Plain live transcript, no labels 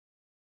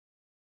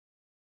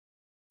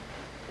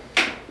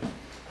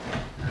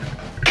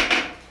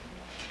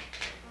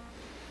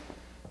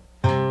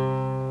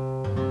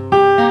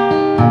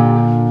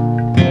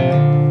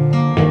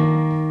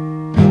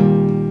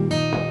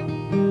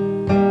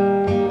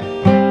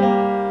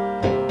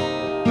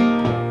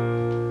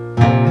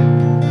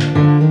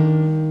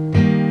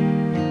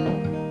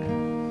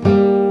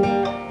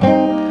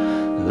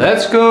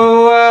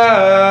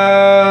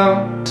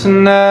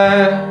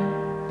tonight.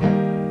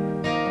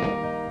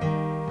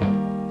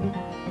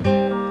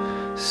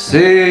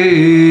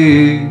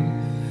 See,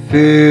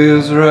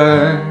 feels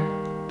right.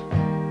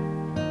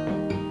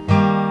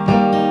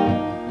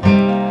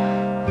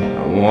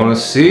 I wanna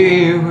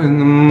see you in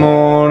the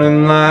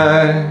morning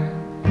light.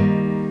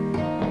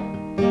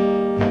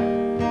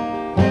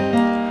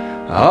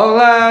 All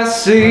I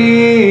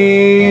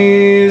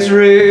see is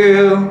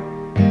real,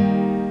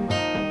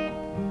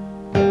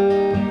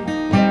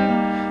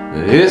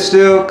 but it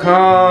still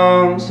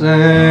comes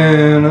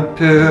in a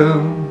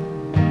pill.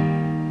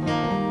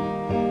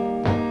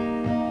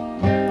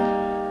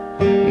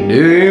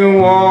 Do you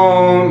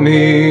want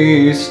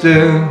me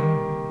still?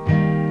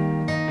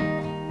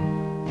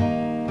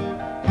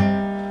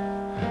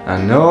 I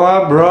know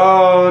I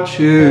brought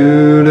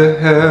you to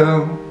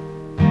hell.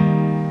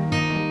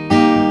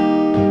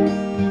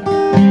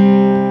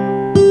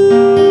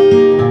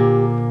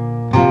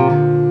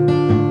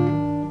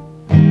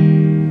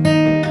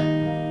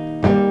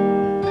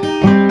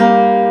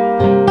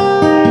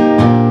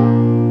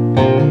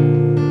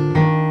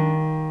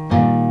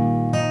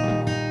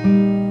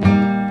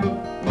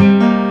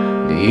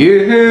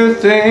 You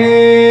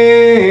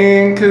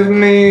think of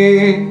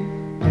me,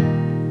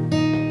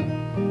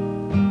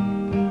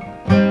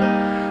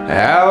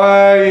 how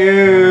I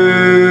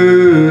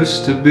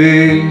used to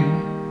be,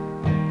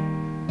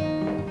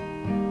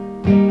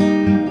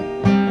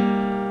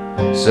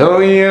 so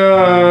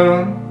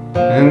young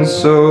and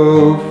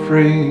so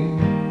free.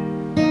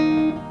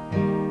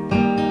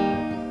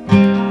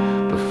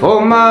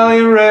 Before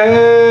Molly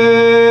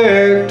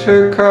wrecked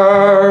her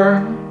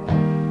car,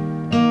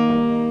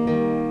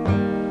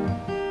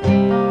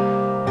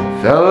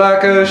 felt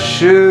like a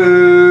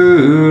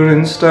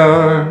shooting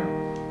star.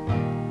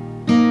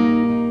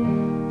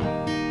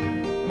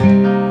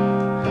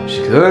 She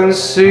couldn't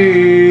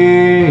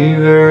see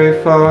very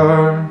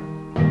far.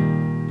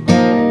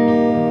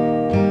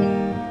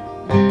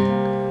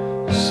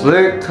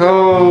 Slick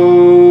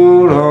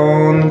coat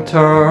on the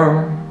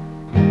tar.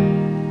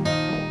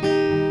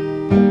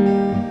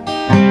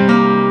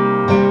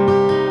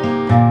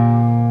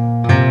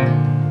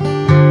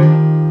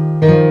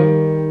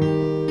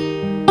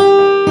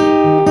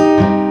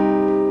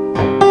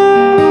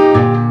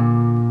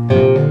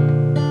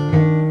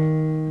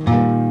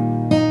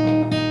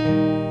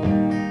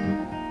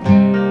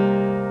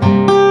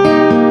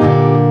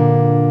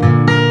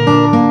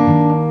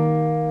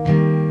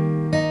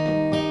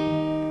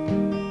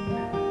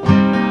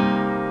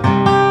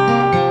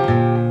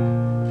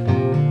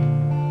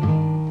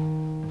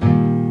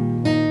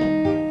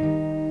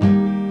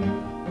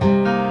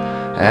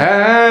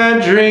 I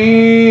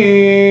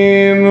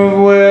dream of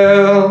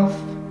wealth.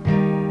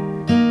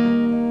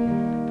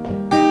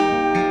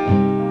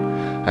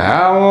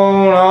 I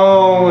won't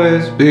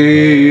always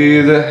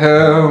be the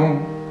help.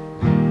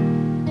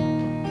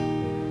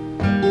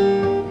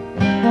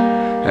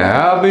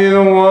 I'll be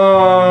the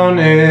one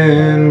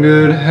in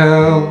good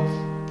health.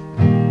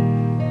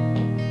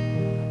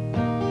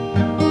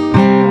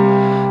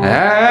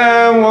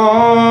 I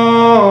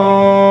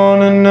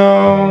wanna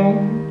know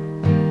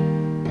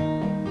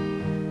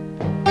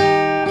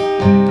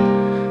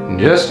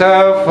just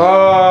how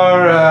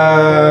far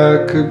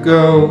I could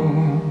go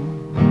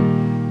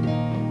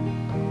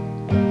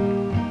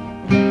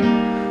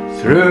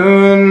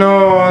through the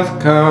North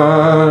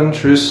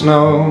Country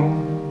snow,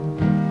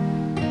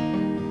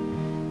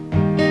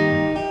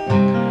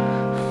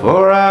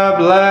 before I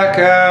black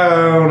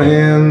out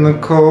in the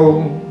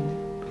cold.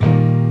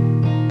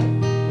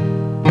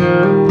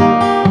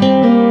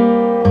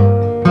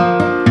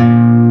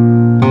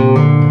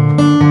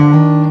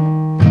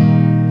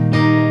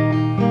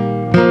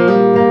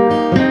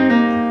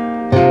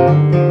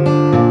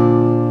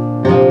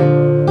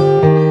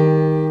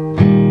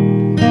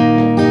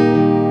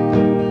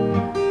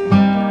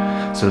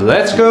 So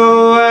let's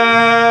go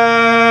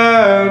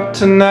out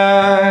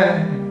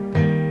tonight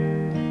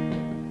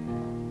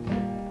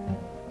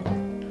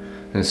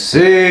and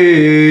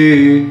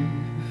see if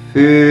it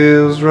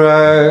feels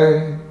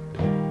right.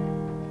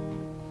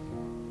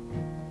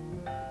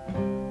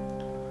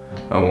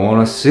 I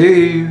wanna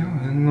see you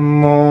in the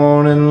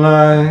morning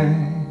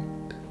light.